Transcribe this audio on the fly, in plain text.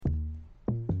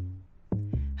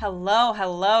Hello,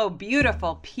 hello,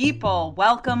 beautiful people.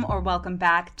 Welcome or welcome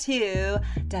back to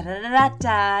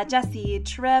Jessie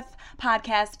Triff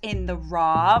podcast in the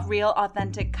raw, real,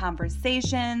 authentic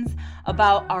conversations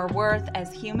about our worth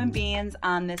as human beings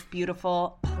on this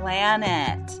beautiful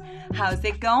planet. How's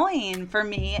it going? For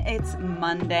me, it's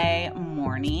Monday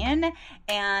morning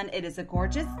and it is a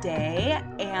gorgeous day,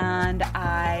 and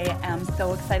I am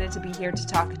so excited to be here to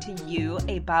talk to you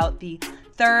about the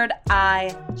third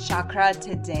eye chakra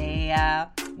today.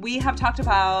 We have talked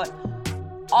about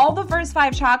all the first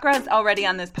 5 chakras already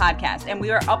on this podcast, and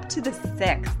we are up to the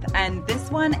 6th. And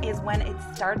this one is when it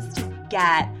starts to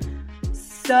get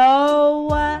so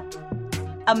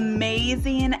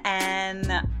amazing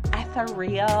and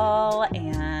ethereal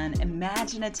and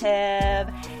imaginative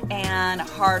and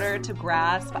harder to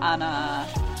grasp on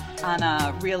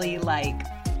a really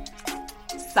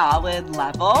solid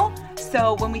level.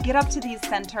 So when we get up to these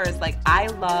centers, I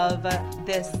love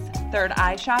this third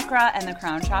eye chakra and the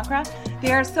crown chakra.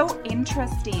 They are so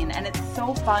interesting, and it's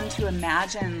so fun to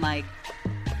imagine,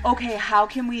 okay, how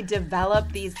can we develop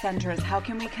these centers? How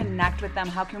can we connect with them?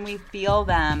 How can we feel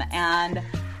them? And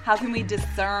how can we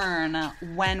discern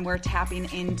when we're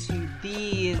tapping into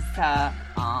these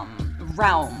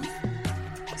realms?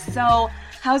 So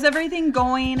how's everything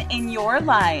going in your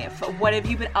life? What have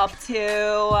you been up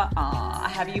to?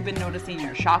 Have you been noticing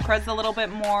your chakras a little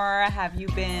bit more? Have you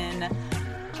been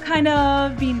kind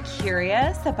of being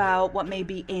curious about what may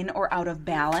be in or out of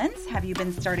balance? Have you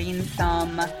been starting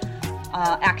some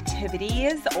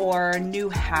activities or new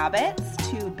habits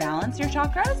to balance your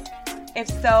chakras? If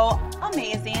so,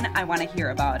 amazing. I want to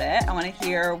hear about it. I want to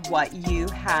hear what you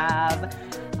have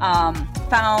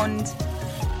found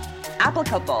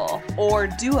applicable or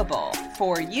doable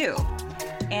for you.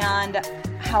 And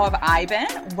how have I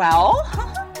been? Well,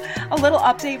 a little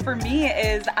update for me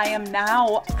is I am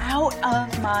now out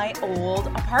of my old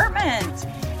apartment,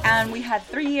 and we had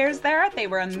 3 years there. They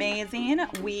were amazing.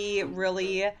 We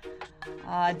really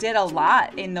did a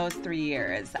lot in those 3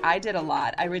 years. I did a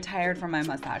lot. I retired from my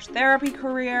massage therapy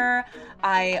career.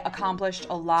 I accomplished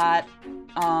a lot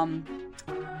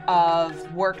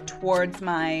of work towards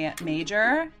my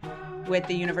major with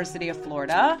the University of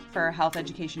Florida for health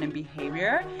education and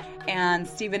behavior. And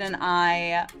Stephen and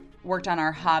I worked on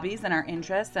our hobbies and our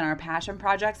interests and our passion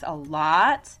projects a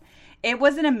lot. It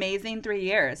was an amazing 3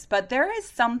 years, but there is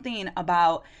something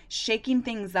about shaking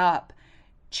things up,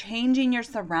 changing your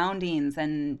surroundings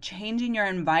and changing your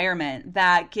environment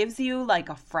that gives you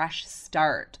a fresh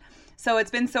start. So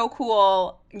it's been so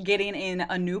cool getting in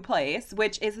a new place,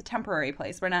 which is a temporary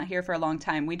place. We're not here for a long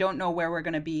time. We don't know where we're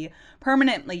going to be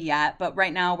permanently yet, but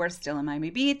right now we're still in Miami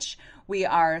Beach. We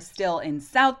are still in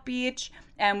South Beach,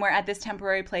 and we're at this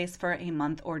temporary place for a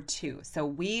month or 2. So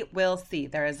we will see.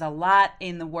 There is a lot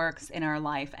in the works in our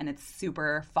life, and it's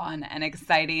super fun and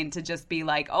exciting to just be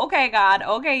okay, God,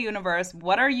 okay, universe,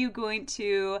 what are you going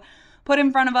to put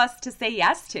in front of us to say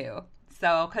yes to?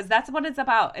 So, because that's what it's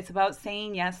about. It's about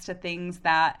saying yes to things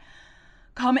that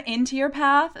come into your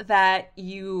path that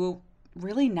you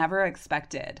really never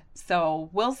expected.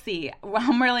 So we'll see.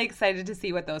 I'm really excited to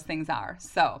see what those things are.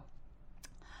 So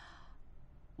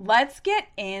let's get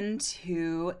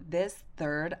into this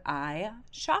third eye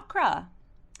chakra.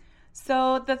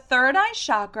 So the third eye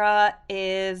chakra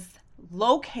is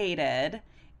located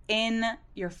in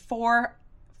your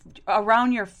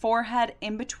around your forehead,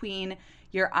 in between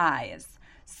your eyes.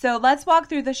 So let's walk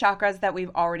through the chakras that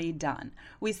we've already done.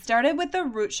 We started with the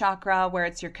root chakra, where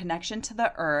it's your connection to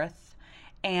the earth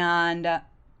and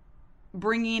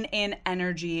bringing in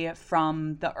energy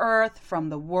from the earth, from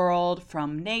the world,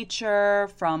 from nature,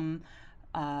 from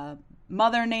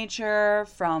Mother Nature,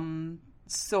 from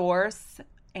Source.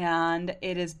 And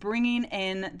it is bringing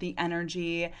in the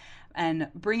energy and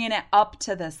bringing it up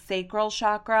to the sacral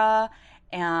chakra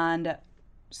and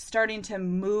starting to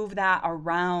move that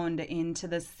around into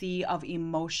the sea of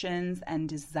emotions and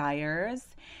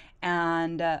desires,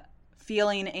 and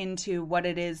feeling into what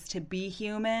it is to be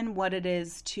human, what it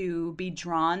is to be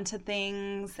drawn to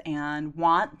things and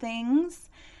want things.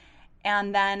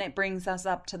 And then it brings us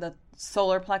up to the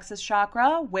solar plexus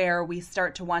chakra, where we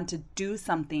start to want to do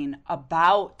something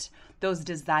about those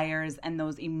desires and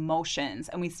those emotions,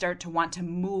 and we start to want to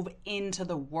move into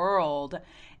the world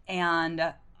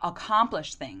and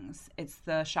accomplish things. It's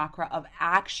the chakra of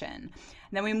action.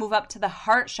 And then we move up to the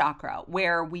heart chakra,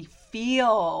 where we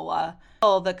feel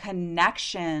the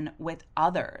connection with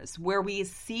others, where we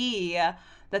see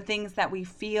the things that we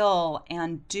feel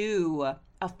and do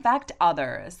affect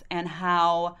others, and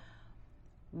how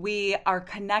we are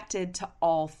connected to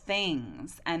all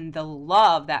things and the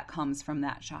love that comes from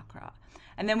that chakra.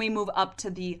 And then we move up to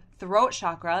the throat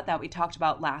chakra that we talked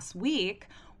about last week,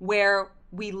 where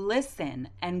we listen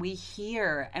and we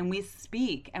hear and we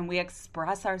speak and we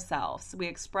express ourselves. We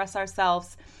express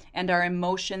ourselves and our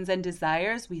emotions and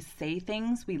desires. We say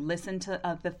things. We listen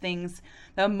to the things,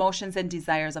 the emotions and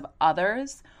desires of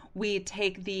others. We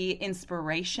take the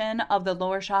inspiration of the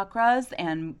lower chakras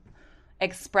and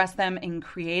express them in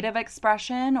creative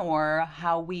expression, or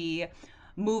how we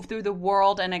move through the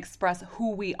world and express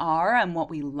who we are and what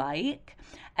we like.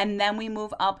 And then we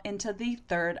move up into the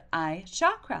third eye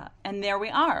chakra. And there we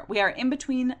are. We are in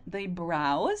between the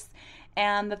brows.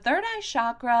 And the third eye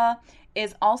chakra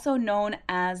is also known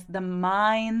as the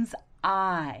mind's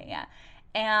eye.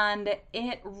 And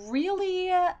it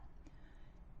really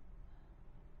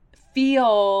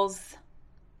feels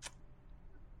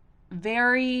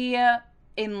very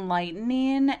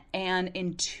enlightening and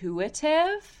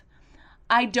intuitive.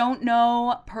 I don't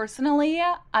know personally,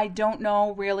 I don't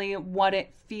know really what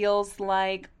it feels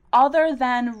like, other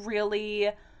than really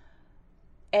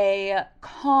a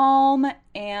calm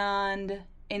and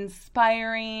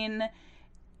inspiring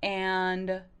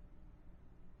and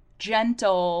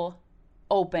gentle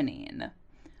opening.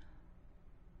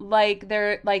 Like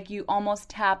you almost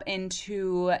tap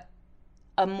into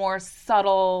a more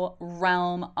subtle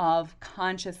realm of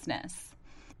consciousness.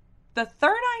 The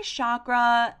third eye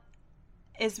chakra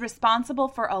is responsible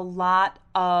for a lot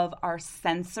of our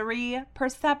sensory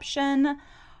perception,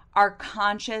 our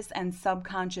conscious and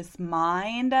subconscious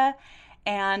mind,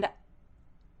 and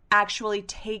actually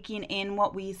taking in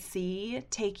what we see,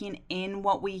 taking in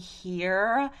what we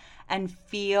hear and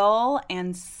feel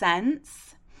and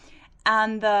sense.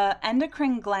 And the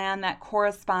endocrine gland that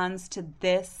corresponds to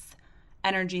this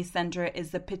energy center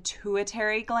is the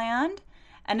pituitary gland,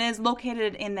 and is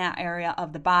located in that area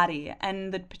of the body.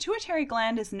 And the pituitary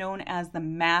gland is known as the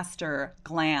master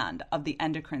gland of the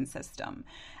endocrine system.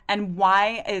 And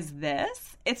why is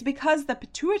this? It's because the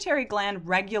pituitary gland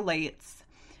regulates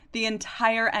the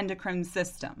entire endocrine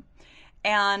system.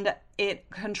 And it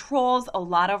controls a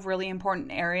lot of really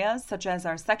important areas, such as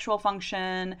our sexual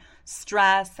function,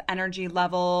 stress, energy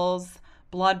levels,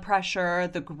 blood pressure,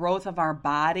 the growth of our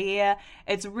body.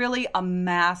 It's really a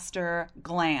master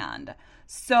gland.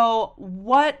 So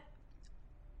what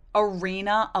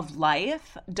arena of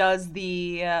life does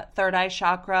the third eye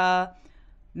chakra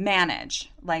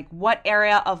manage? Like, what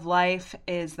area of life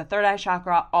is the third eye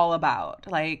chakra all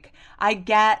about? Like, I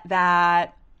get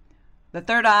that the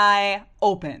third eye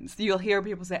opens. You'll hear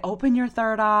people say, open your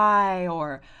third eye,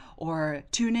 or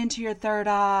tune into your third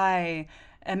eye.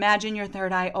 Imagine your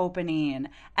third eye opening.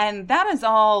 And that is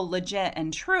all legit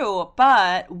and true,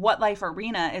 but what life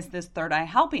arena is this third eye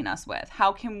helping us with?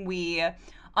 How can we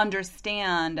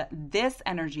understand this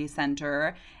energy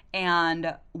center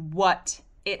and what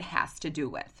it has to do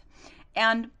with?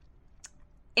 And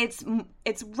it's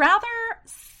rather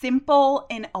simple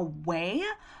in a way,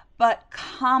 but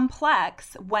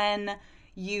complex when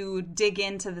you dig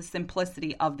into the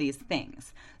simplicity of these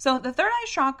things. So the third eye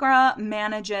chakra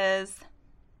manages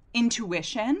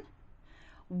intuition,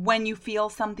 when you feel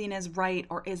something is right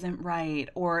or isn't right,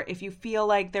 or if you feel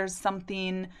like there's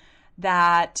something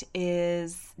that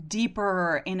is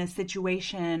deeper in a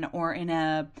situation or in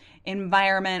a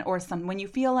environment or something, when you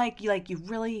feel like you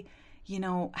really,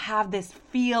 have this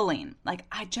feeling, like,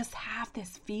 I just have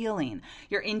this feeling.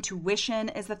 Your intuition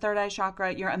is the third eye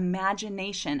chakra, your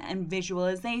imagination and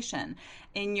visualization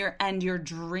and your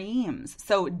dreams.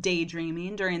 So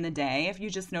daydreaming during the day, if you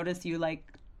just notice you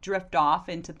drift off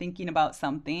into thinking about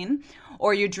something,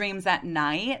 or your dreams at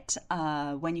night.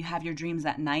 When you have your dreams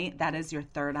at night, that is your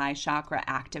third eye chakra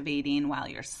activating while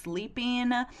you're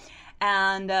sleeping.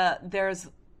 And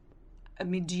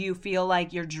do you feel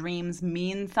like your dreams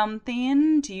mean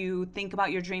something? Do you think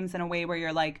about your dreams in a way where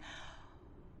you're like,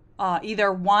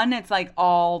 either one, it's like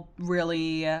all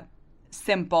really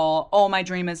simple. Oh, my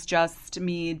dream is just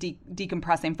me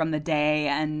decompressing from the day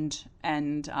and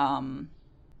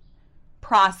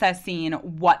processing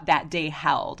what that day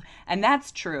held. And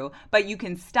that's true, but you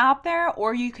can stop there,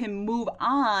 or you can move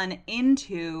on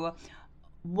into,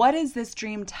 what is this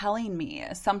dream telling me?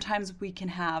 Sometimes we can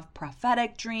have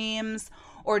prophetic dreams,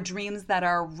 or dreams that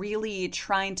are really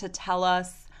trying to tell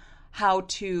us how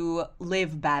to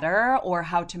live better, or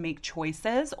how to make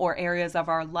choices, or areas of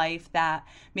our life that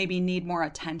maybe need more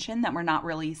attention that we're not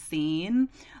really seeing.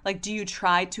 Like, do you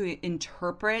try to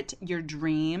interpret your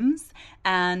dreams?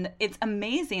 And it's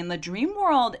amazing. The dream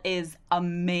world is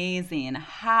amazing.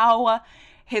 How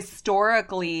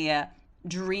historically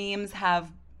dreams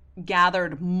have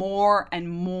gathered more and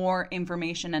more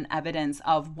information and evidence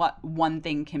of what one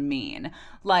thing can mean.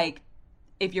 Like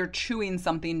if you're chewing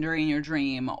something during your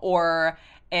dream, or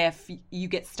if you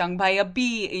get stung by a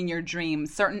bee in your dream,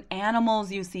 certain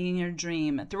animals you see in your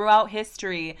dream. Throughout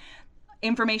history,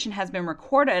 information has been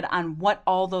recorded on what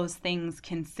all those things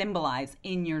can symbolize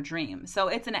in your dream. So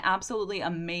it's an absolutely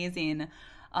amazing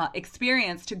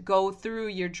experience to go through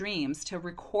your dreams, to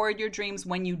record your dreams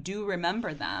when you do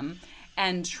remember them,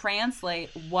 and translate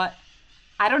what,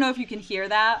 I don't know if you can hear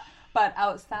that, but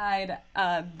outside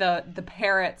the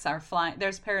parrots are flying.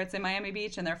 There's parrots in Miami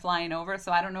Beach and they're flying over.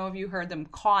 So I don't know if you heard them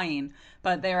cawing,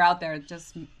 but they're out there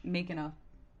just making a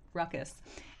ruckus.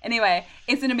 Anyway,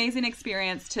 it's an amazing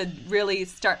experience to really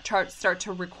start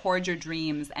to record your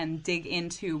dreams and dig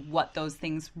into what those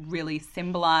things really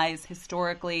symbolize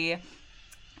historically,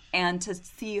 and to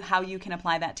see how you can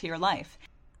apply that to your life.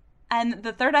 And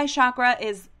the third eye chakra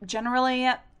is generally,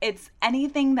 it's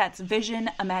anything that's vision,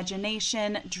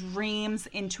 imagination, dreams,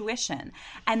 intuition.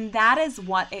 And that is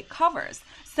what it covers.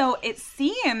 So it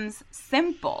seems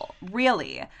simple,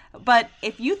 really. But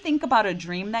if you think about a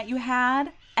dream that you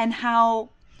had and how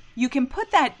you can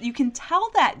tell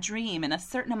that dream in a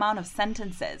certain amount of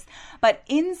sentences, but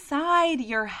inside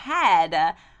your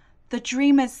head, the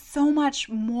dream is so much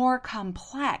more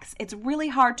complex. It's really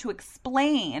hard to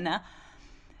explain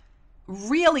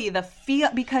really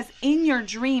because in your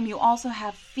dream you also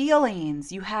have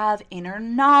feelings, you have inner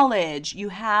knowledge, you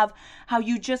have how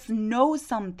you just know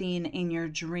something in your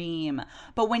dream.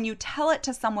 But when you tell it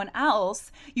to someone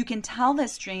else, you can tell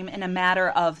this dream in a matter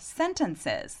of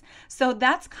sentences. So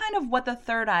that's kind of what the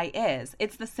third eye is.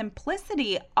 It's the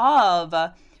simplicity of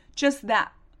just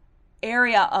that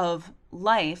area of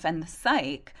life and the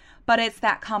psyche, but it's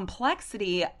that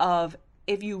complexity of,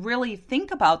 if you really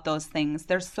think about those things,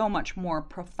 they're so much more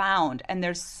profound, and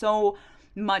there's so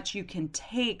much you can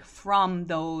take from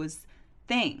those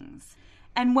things.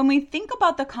 And when we think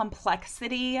about the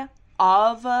complexity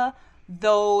of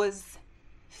those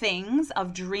things,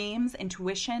 of dreams,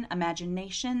 intuition,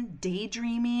 imagination,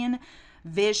 daydreaming,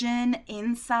 vision,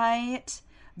 insight,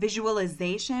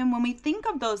 visualization, when we think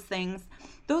of those things,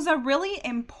 those are really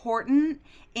important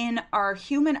in our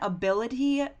human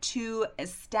ability to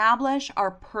establish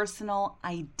our personal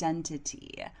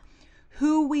identity,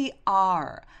 who we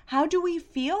are. How do we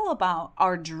feel about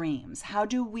our dreams? How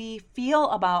do we feel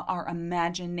about our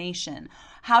imagination?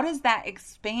 How does that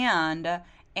expand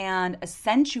and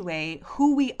accentuate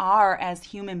who we are as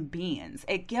human beings?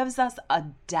 It gives us a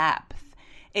depth.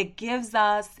 It gives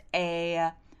us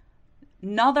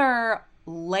another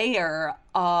layer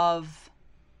of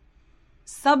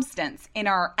substance in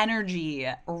our energy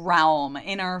realm,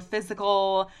 in our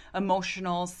physical,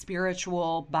 emotional,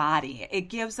 spiritual body. It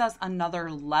gives us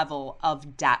another level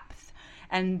of depth.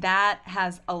 And that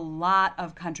has a lot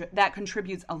of that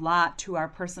contributes a lot to our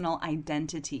personal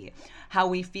identity, how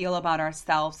we feel about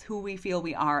ourselves, who we feel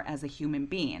we are as a human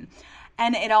being.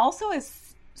 And it also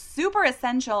is super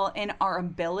essential in our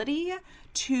ability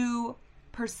to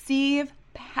perceive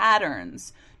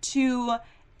patterns, to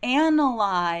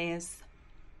analyze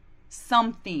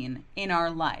something in our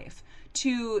life,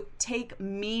 to take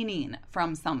meaning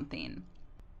from something.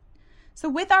 So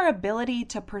with our ability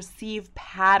to perceive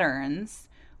patterns,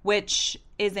 which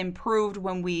is improved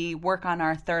when we work on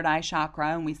our third eye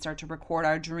chakra and we start to record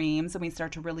our dreams and we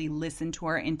start to really listen to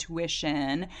our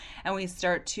intuition and we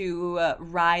start to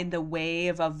ride the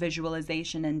wave of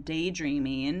visualization and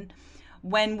daydreaming,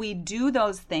 when we do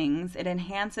those things, it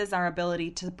enhances our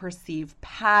ability to perceive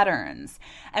patterns.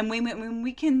 And when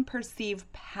we can perceive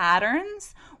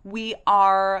patterns, we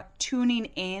are tuning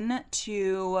in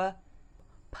to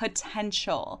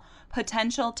potential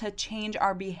to change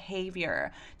our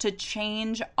behavior, to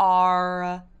change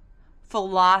our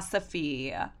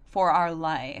philosophy for our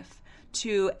life,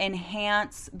 to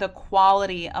enhance the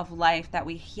quality of life that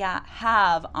we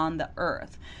have on the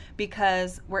earth.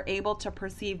 Because we're able to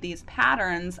perceive these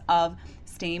patterns of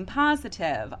staying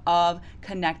positive, of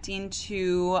connecting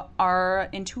to our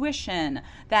intuition,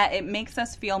 that it makes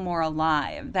us feel more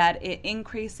alive, that it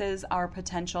increases our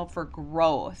potential for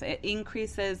growth, it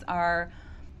increases our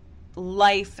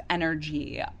life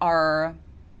energy, our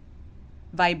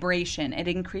vibration, it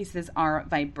increases our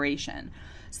vibration.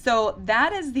 So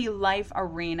that is the life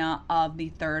arena of the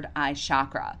third eye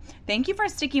chakra. Thank you for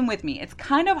sticking with me. It's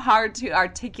kind of hard to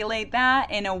articulate that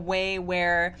in a way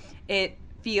where it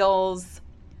feels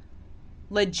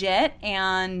legit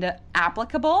and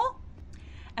applicable.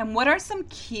 And what are some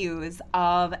cues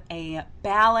of a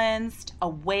balanced,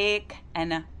 awake,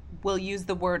 and we'll use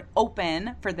the word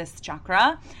open for this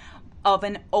chakra, of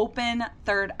an open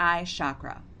third eye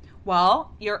chakra?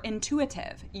 Well, you're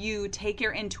intuitive. You take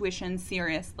your intuition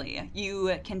seriously.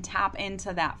 You can tap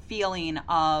into that feeling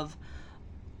of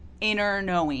inner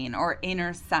knowing or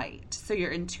inner sight. So you're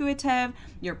intuitive,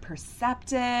 you're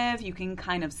perceptive, you can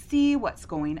kind of see what's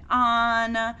going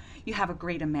on, you have a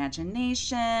great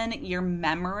imagination, your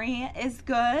memory is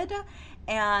good,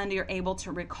 and you're able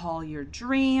to recall your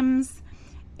dreams,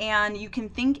 and you can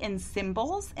think in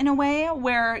symbols in a way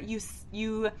where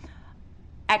you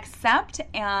accept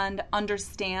and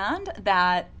understand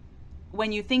that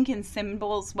when you think in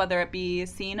symbols, whether it be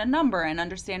seeing a number and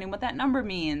understanding what that number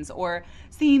means, or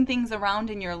seeing things around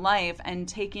in your life and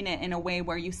taking it in a way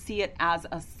where you see it as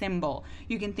a symbol.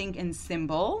 You can think in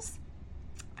symbols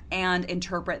and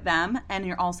interpret them, and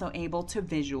you're also able to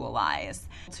visualize,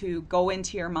 to go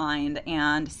into your mind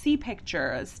and see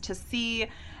pictures, to see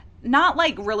not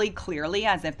like really clearly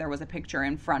as if there was a picture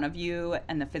in front of you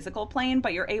in the physical plane,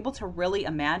 but you're able to really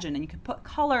imagine, and you can put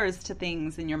colors to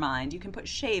things in your mind. You can put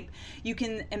shape. You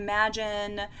can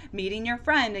imagine meeting your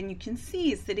friend, and you can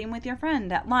see sitting with your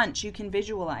friend at lunch. You can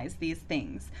visualize these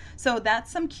things. So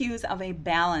that's some cues of a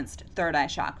balanced third eye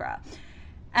chakra.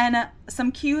 And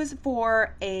some cues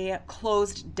for a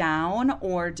closed down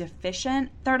or deficient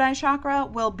third eye chakra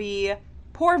will be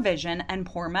poor vision and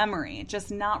poor memory,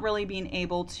 just not really being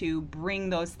able to bring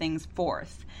those things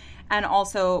forth. And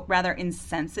also rather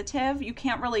insensitive. You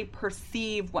can't really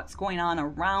perceive what's going on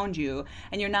around you,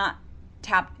 and you're not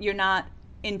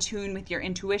in tune with your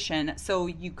intuition. So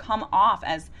you come off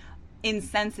as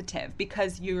insensitive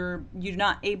because you're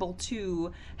not able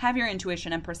to have your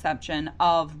intuition and perception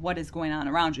of what is going on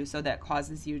around you. So that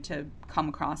causes you to come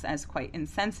across as quite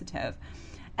insensitive.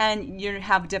 And you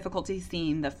have difficulty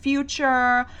seeing the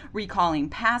future. Recalling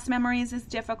past memories is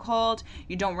difficult.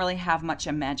 You don't really have much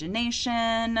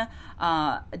imagination.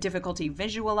 Difficulty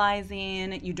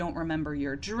visualizing. You don't remember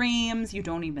your dreams. You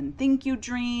don't even think you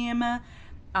dream.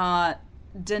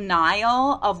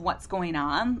 Denial of what's going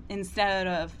on instead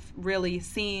of really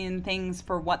seeing things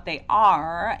for what they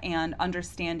are and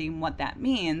understanding what that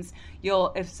means.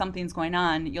 If something's going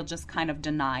on, you'll just kind of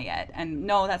deny it. And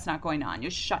no, that's not going on. You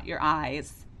shut your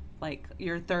eyes, like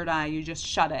your third eye, you just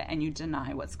shut it and you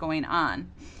deny what's going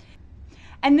on.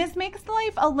 And this makes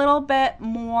life a little bit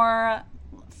more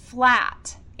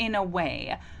flat in a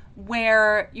way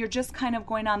where you're just kind of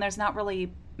going on. There's not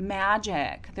really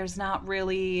magic. There's not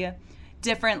really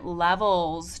different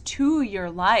levels to your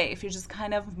life. You're just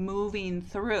kind of moving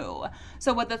through.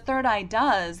 So what the third eye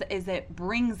does is it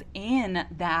brings in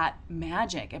that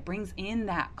magic. It brings in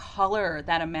that color,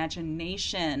 that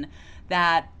imagination,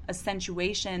 that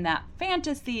accentuation, that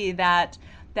fantasy, that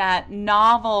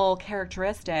novel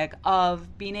characteristic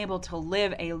of being able to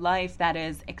live a life that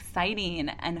is exciting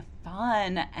and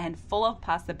fun and full of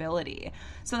possibility.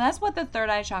 So that's what the third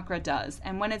eye chakra does.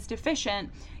 And when it's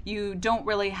deficient, you don't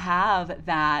really have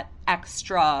that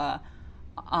extra,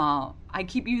 I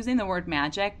keep using the word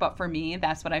magic, but for me,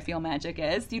 that's what I feel magic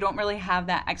is. You don't really have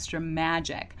that extra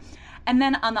magic. And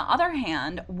then on the other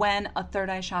hand, when a third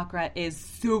eye chakra is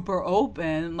super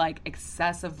open, like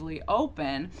excessively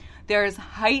open, there's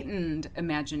heightened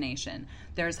imagination.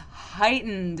 There's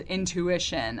heightened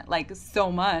intuition, like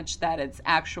so much that it's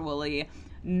actually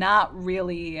not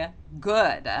really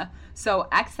good. So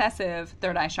excessive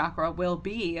third eye chakra will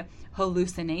be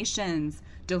hallucinations,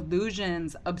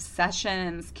 delusions,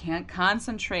 obsessions, can't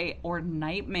concentrate, or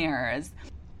nightmares.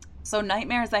 So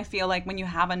nightmares, I feel like when you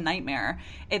have a nightmare,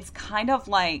 it's kind of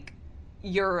like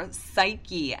your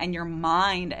psyche and your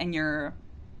mind and your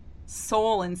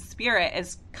soul and spirit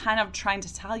is kind of trying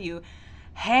to tell you,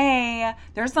 hey,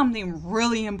 there's something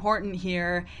really important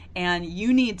here and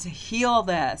you need to heal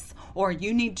this, or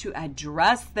you need to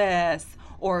address this,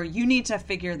 or you need to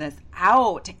figure this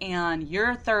out, and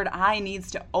your third eye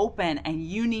needs to open and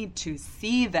you need to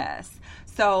see this.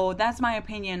 So that's my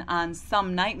opinion on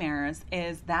some nightmares,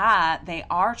 is that they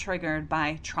are triggered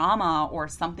by trauma or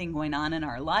something going on in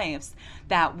our lives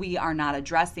that we are not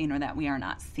addressing or that we are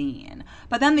not seeing.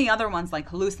 But then the other ones, like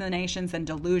hallucinations and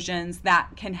delusions, that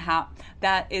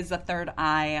is a third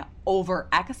eye over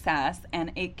excess,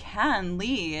 and it can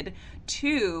lead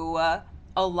to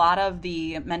a lot of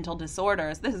the mental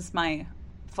disorders. This is my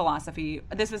philosophy.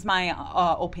 This is my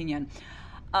opinion.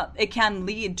 It can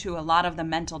lead to a lot of the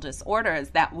mental disorders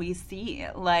that we see,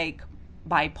 like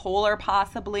bipolar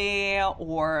possibly,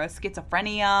 or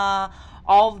schizophrenia,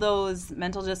 all of those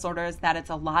mental disorders that it's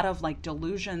a lot of like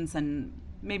delusions, and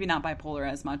maybe not bipolar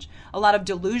as much, a lot of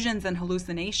delusions and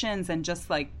hallucinations and just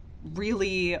like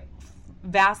really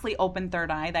vastly open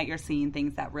third eye that you're seeing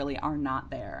things that really are not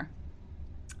there.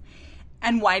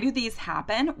 And why do these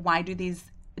happen? Why do these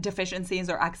deficiencies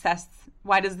or excess,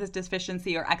 why does this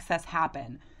deficiency or excess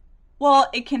happen? Well,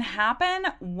 it can happen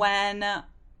when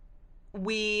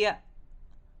we,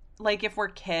 like if we're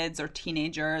kids or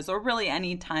teenagers or really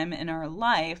any time in our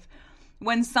life,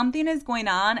 when something is going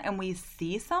on and we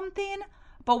see something,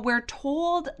 but we're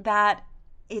told that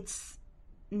it's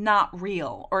not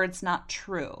real or it's not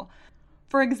true.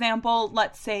 For example,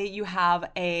 let's say you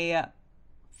have a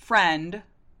friend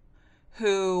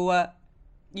who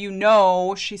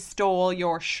she stole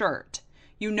your shirt.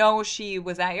 She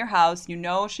was at your house.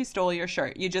 She stole your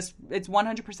shirt. It's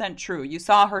 100% true. You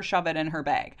saw her shove it in her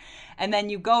bag. And then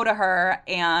you go to her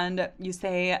and you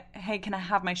say, hey, can I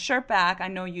have my shirt back? I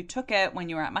know you took it when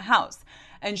you were at my house.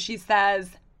 And she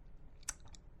says,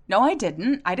 no, I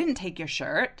didn't. I didn't take your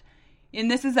shirt. And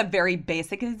this is a very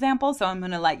basic example, so I'm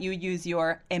going to let you use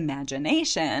your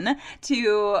imagination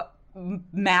to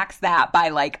max that by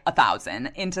like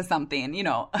 1,000 into something,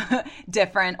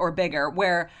 different or bigger,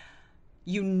 where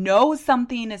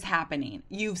something is happening.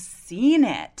 You've seen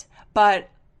it, but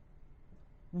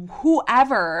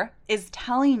whoever is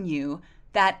telling you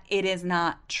that it is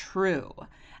not true.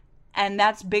 And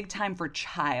that's big time for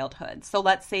childhood. So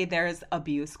let's say there's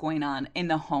abuse going on in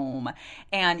the home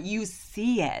and you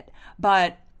see it,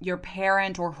 but your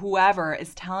parent or whoever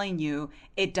is telling you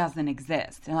it doesn't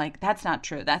exist. They're like, that's not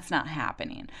true. That's not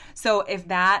happening. So if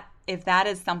that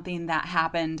is something that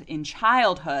happened in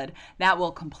childhood, that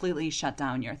will completely shut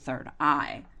down your third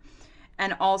eye.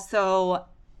 And also,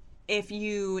 if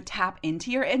you tap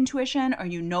into your intuition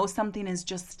or something is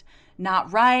just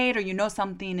not right or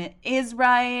something is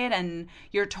right and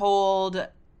you're told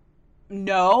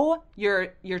no,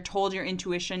 you're told your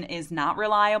intuition is not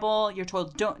reliable. You're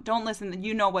told don't listen.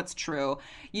 You know what's true.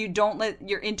 You don't let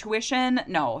your intuition.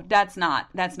 No, that's not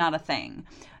a thing.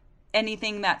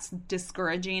 Anything that's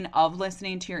discouraging of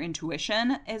listening to your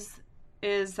intuition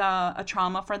is a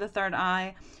trauma for the third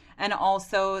eye, and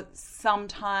also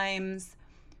sometimes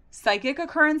psychic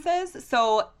occurrences.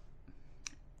 So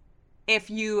if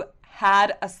you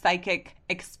had a psychic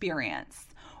experience,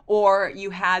 or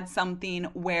you had something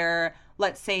where,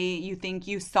 let's say you think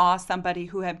you saw somebody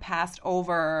who had passed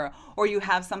over, or you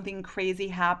have something crazy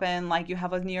happen, like you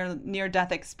have a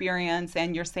near-death experience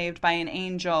and you're saved by an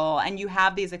angel, and you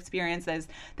have these experiences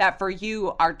that for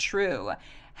you are true.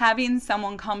 Having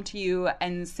someone come to you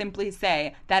and simply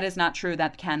say, that is not true,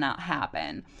 that cannot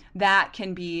happen, that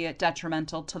can be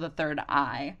detrimental to the third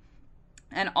eye.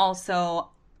 And also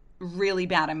really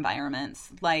bad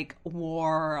environments like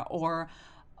war or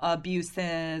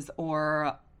abuses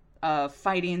or a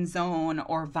fighting zone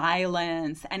or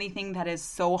violence, anything that is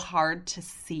so hard to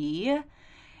see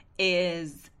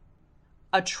is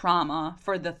a trauma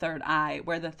for the third eye,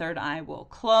 where the third eye will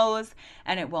close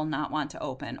and it will not want to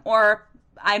open. Or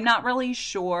I'm not really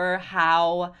sure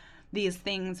how these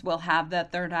things will have the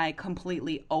third eye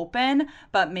completely open,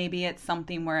 but maybe it's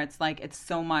something where it's like it's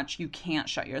so much you can't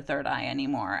shut your third eye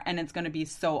anymore and it's going to be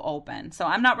so open. So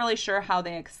I'm not really sure how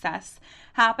the access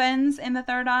happens in the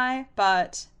third eye,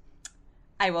 but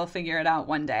I will figure it out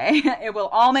one day. It will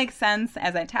all make sense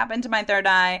as I tap into my third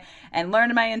eye and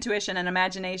learn my intuition and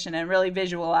imagination and really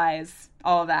visualize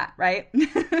all of that, right?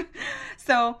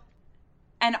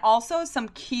 And also some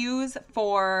cues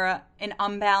for an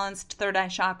unbalanced third eye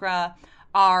chakra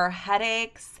are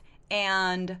headaches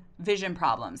and vision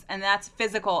problems. And that's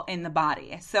physical in the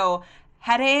body. So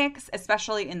headaches,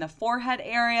 especially in the forehead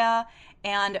area,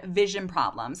 and vision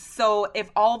problems. So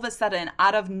if all of a sudden,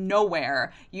 out of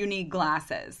nowhere, you need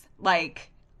glasses,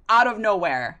 like out of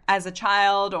nowhere, as a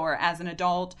child or as an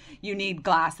adult, you need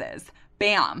glasses.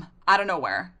 Bam, out of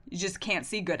nowhere. You just can't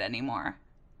see good anymore.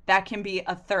 That can be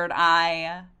a third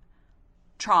eye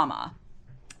trauma.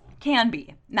 Can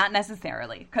be, not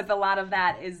necessarily, because a lot of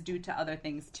that is due to other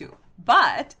things too.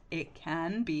 But it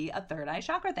can be a third eye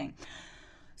chakra thing.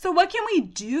 So what can we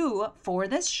do for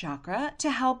this chakra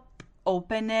to help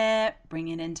open it, bring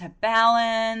it into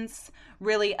balance,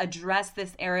 really address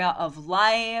this area of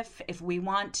life? If we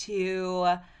want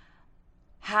to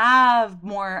have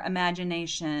more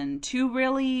imagination, to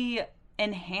really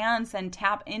enhance and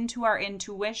tap into our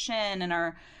intuition and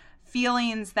our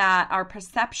feelings, that our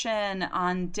perception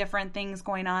on different things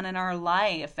going on in our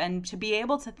life, and to be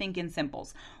able to think in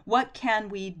simples. What can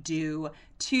we do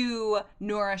to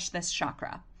nourish this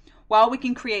chakra? Well, we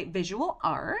can create visual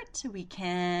art. We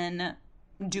can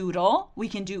doodle. We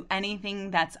can do anything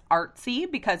that's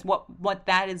artsy, because what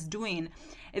that is doing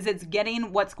is it's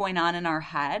getting what's going on in our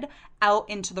head out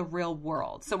into the real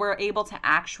world. So we're able to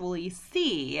actually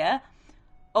see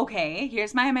okay,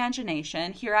 here's my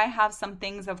imagination. Here I have some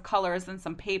things of colors and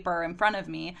some paper in front of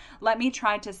me. Let me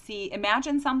try to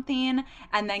imagine something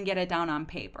and then get it down on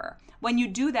paper. When you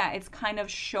do that, it's kind of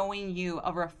showing you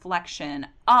a reflection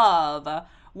of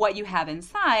what you have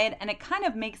inside, and it kind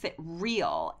of makes it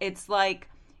real. It's like,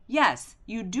 yes,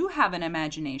 you do have an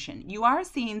imagination. You are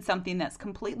seeing something that's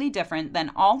completely different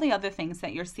than all the other things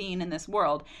that you're seeing in this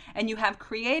world. And you have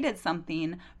created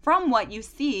something from what you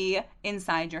see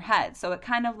inside your head. So it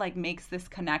kind of like makes this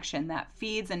connection that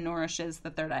feeds and nourishes the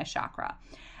third eye chakra.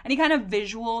 Any kind of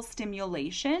visual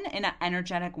stimulation in an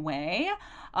energetic way,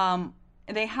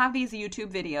 they have these YouTube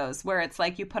videos where it's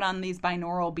like you put on these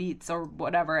binaural beats or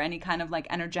whatever, any kind of like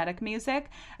energetic music,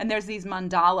 and there's these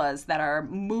mandalas that are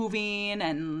moving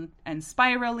and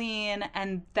spiraling,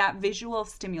 and that visual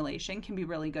stimulation can be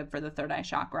really good for the third eye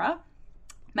chakra.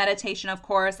 Meditation, of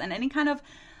course, and any kind of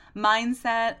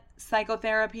mindset,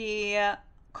 psychotherapy,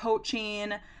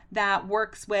 coaching that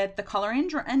works with the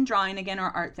coloring and drawing, again, or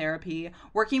art therapy,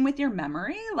 working with your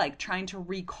memory, like trying to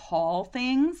recall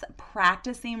things,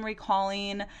 practicing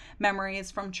recalling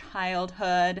memories from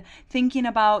childhood, thinking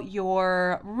about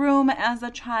your room as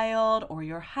a child or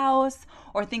your house,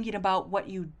 or thinking about what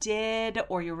you did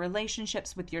or your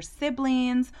relationships with your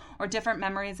siblings or different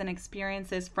memories and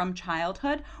experiences from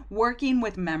childhood. Working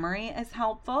with memory is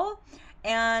helpful.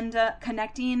 And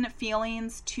connecting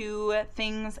feelings to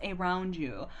things around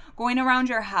you. Going around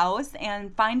your house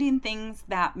and finding things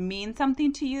that mean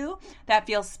something to you, that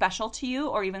feels special to you,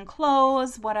 or even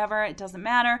clothes, whatever, it doesn't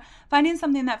matter. Finding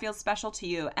something that feels special to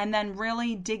you and then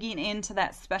really digging into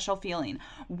that special feeling.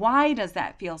 Why does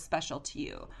that feel special to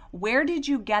you? Where did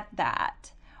you get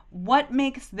that? What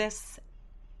makes this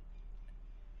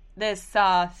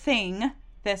thing,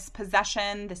 this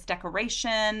possession, this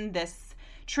decoration, this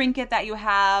trinket that you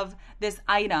have, this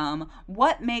item,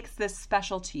 what makes this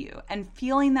special to you? And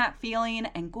feeling that feeling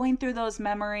and going through those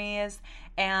memories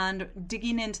and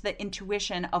digging into the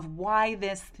intuition of why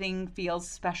this thing feels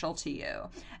special to you.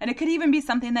 And it could even be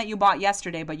something that you bought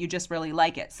yesterday, but you just really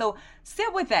like it. So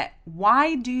sit with it.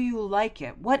 Why do you like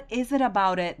it? What is it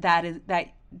about it that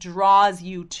draws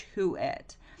you to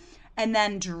it? And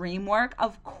then dream work,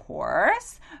 of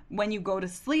course, when you go to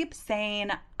sleep,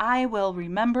 saying, I will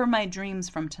remember my dreams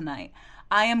from tonight.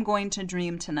 I am going to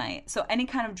dream tonight. So any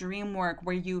kind of dream work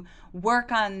where you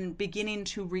work on beginning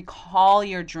to recall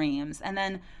your dreams, and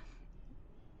then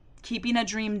keeping a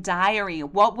dream diary.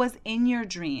 What was in your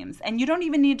dreams? And you don't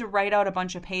even need to write out a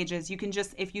bunch of pages. You can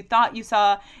just, if you thought you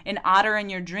saw an otter in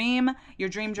your dream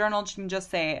journal can just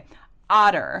say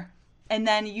otter. And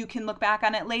then you can look back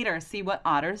on it later, see what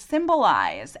otters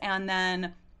symbolize. And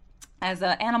then as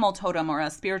an animal totem or a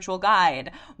spiritual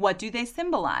guide, what do they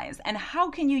symbolize? And how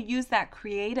can you use that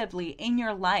creatively in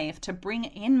your life to bring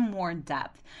in more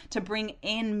depth, to bring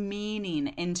in meaning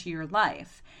into your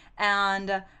life?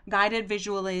 And guided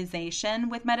visualization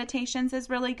with meditations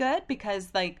is really good, because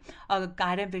like a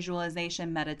guided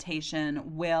visualization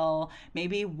meditation will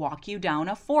maybe walk you down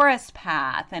a forest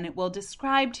path, and it will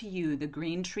describe to you the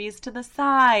green trees to the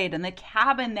side and the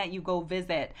cabin that you go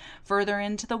visit further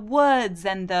into the woods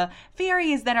and the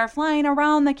fairies that are flying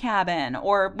around the cabin,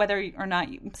 or whether or not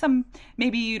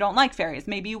maybe you don't like fairies.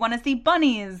 Maybe you want to see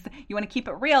bunnies. You want to keep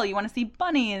it real. You want to see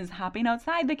bunnies hopping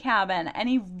outside the cabin.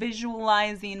 Any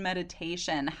visualizing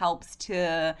meditation helps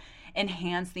to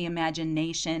enhance the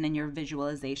imagination and your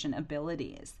visualization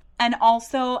abilities. And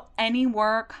also any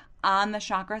work on the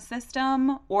chakra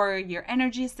system or your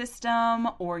energy system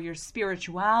or your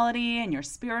spirituality and your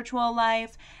spiritual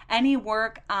life, any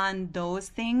work on those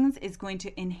things is going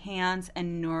to enhance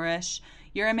and nourish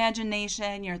your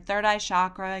imagination, your third eye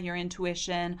chakra, your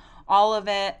intuition. All of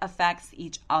it affects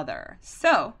each other.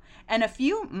 So, and a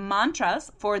few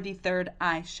mantras for the third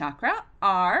eye chakra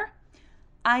are: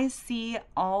 I see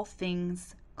all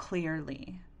things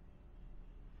clearly.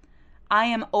 I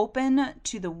am open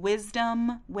to the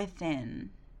wisdom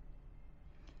within.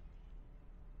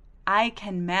 I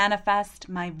can manifest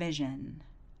my vision.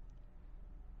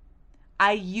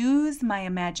 I use my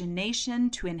imagination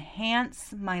to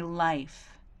enhance my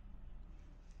life.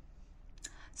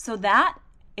 So that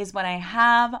is what I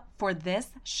have for this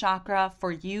chakra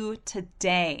for you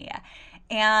today.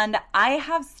 And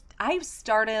I've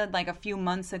started like a few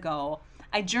months ago.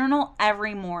 I journal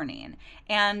every morning,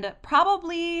 and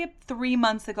probably 3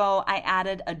 months ago, I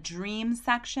added a dream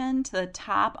section to the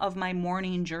top of my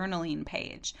morning journaling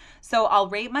page. So I'll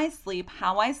rate my sleep,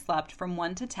 how I slept from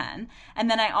 1 to 10, and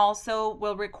then I also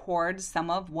will record some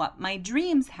of what my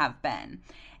dreams have been.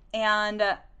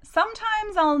 And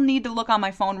sometimes I'll need to look on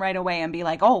my phone right away and be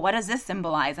like, oh, what does this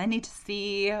symbolize? I need to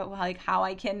see like how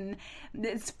I can,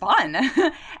 it's fun.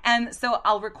 And so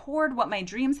I'll record what my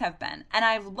dreams have been. And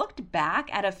I've looked back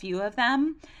at a few of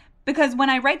them because when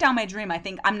I write down my dream, I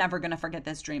think I'm never going to forget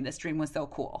this dream. This dream was so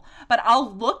cool. But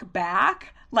I'll look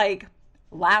back like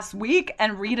last week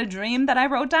and read a dream that I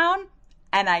wrote down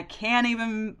and I can't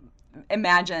even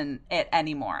imagine it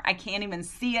anymore. I can't even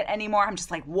see it anymore. I'm just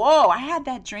like, whoa, I had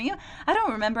that dream. I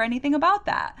don't remember anything about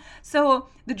that. So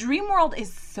the dream world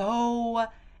is so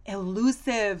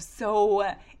elusive,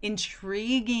 so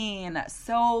intriguing,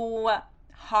 so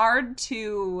hard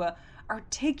to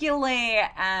articulate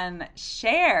and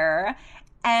share.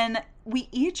 And we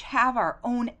each have our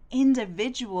own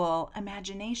individual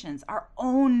imaginations, our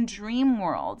own dream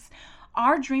worlds.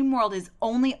 Our dream world is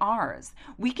only ours.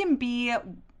 We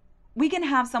can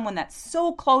have someone that's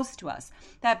so close to us,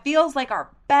 that feels like our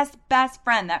best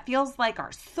friend, that feels like our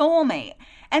soulmate,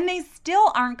 and they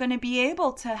still aren't going to be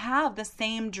able to have the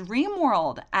same dream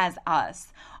world as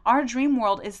us. Our dream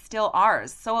world is still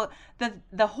ours. So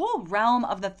the whole realm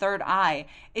of the third eye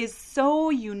is so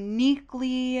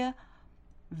uniquely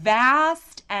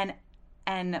vast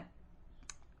and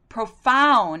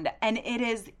profound, and it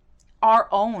is our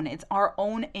own. It's our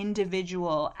own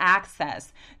individual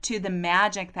access to the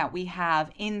magic that we have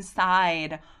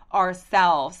inside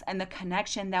ourselves and the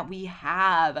connection that we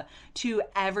have to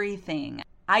everything.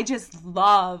 I just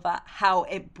love how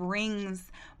it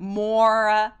brings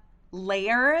more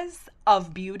layers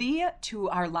of beauty to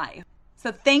our life.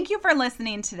 So thank you for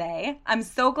listening today. I'm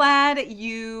so glad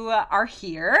you are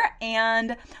here.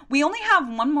 And we only have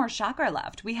one more chakra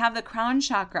left. We have the crown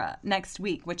chakra next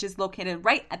week, which is located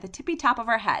right at the tippy top of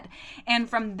our head. And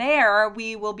from there,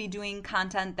 we will be doing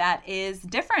content that is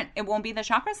different. It won't be the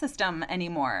chakra system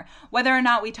anymore. Whether or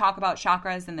not we talk about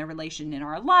chakras and their relation in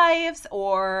our lives,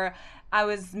 or I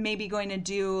was maybe going to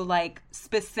do like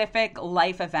specific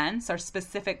life events or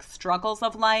specific struggles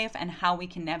of life and how we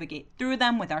can navigate through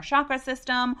them with our chakra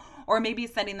system, or maybe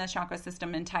setting the chakra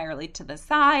system entirely to the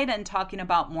side and talking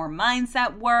about more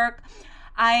mindset work.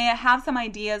 I have some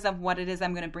ideas of what it is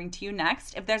I'm going to bring to you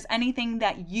next. If there's anything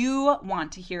that you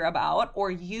want to hear about or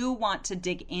you want to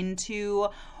dig into,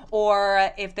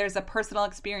 or if there's a personal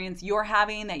experience you're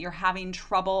having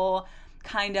trouble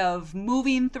kind of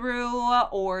moving through,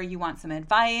 or you want some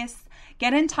advice,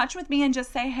 get in touch with me and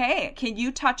just say, hey, can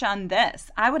you touch on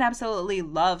this? I would absolutely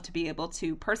love to be able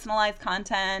to personalize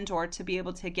content or to be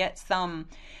able to get some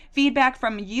feedback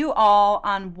from you all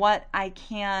on what I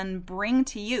can bring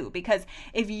to you. Because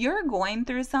if you're going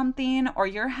through something or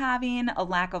you're having a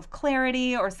lack of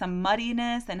clarity or some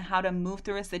muddiness in how to move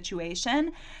through a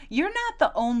situation, you're not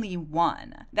the only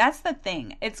one. That's the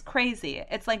thing. It's crazy.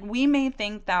 It's like we may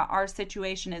think that our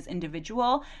situation is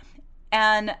individual,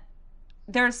 and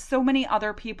there's so many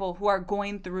other people who are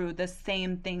going through the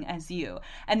same thing as you.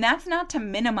 And that's not to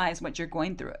minimize what you're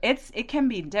going through. It can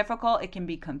be difficult. It can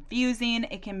be confusing.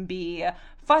 It can be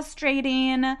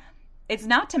frustrating. It's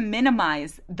not to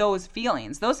minimize those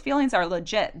feelings. Those feelings are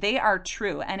legit. They are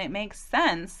true. And it makes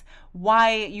sense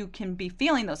why you can be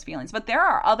feeling those feelings. But there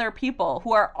are other people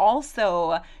who are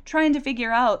also trying to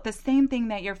figure out the same thing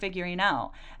that you're figuring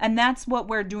out. And that's what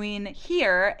we're doing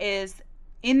here is,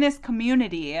 in this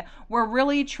community, we're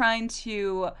really trying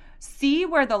to see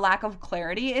where the lack of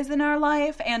clarity is in our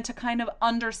life and to kind of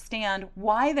understand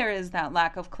why there is that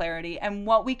lack of clarity and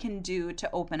what we can do to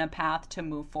open a path to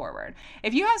move forward.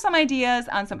 If you have some ideas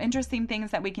on some interesting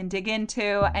things that we can dig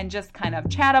into and just kind of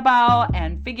chat about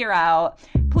and figure out,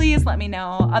 please let me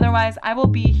know. Otherwise, I will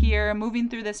be here moving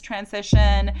through this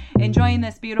transition, enjoying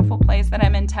this beautiful place that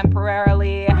I'm in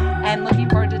temporarily, and looking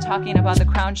forward to talking about the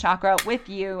crown chakra with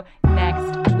you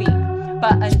next week.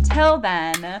 But until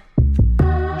then,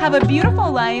 have a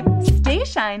beautiful life, stay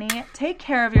shiny, take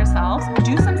care of yourselves,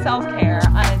 do some self-care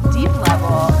on a deep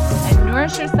level, and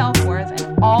nourish your self-worth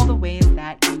and all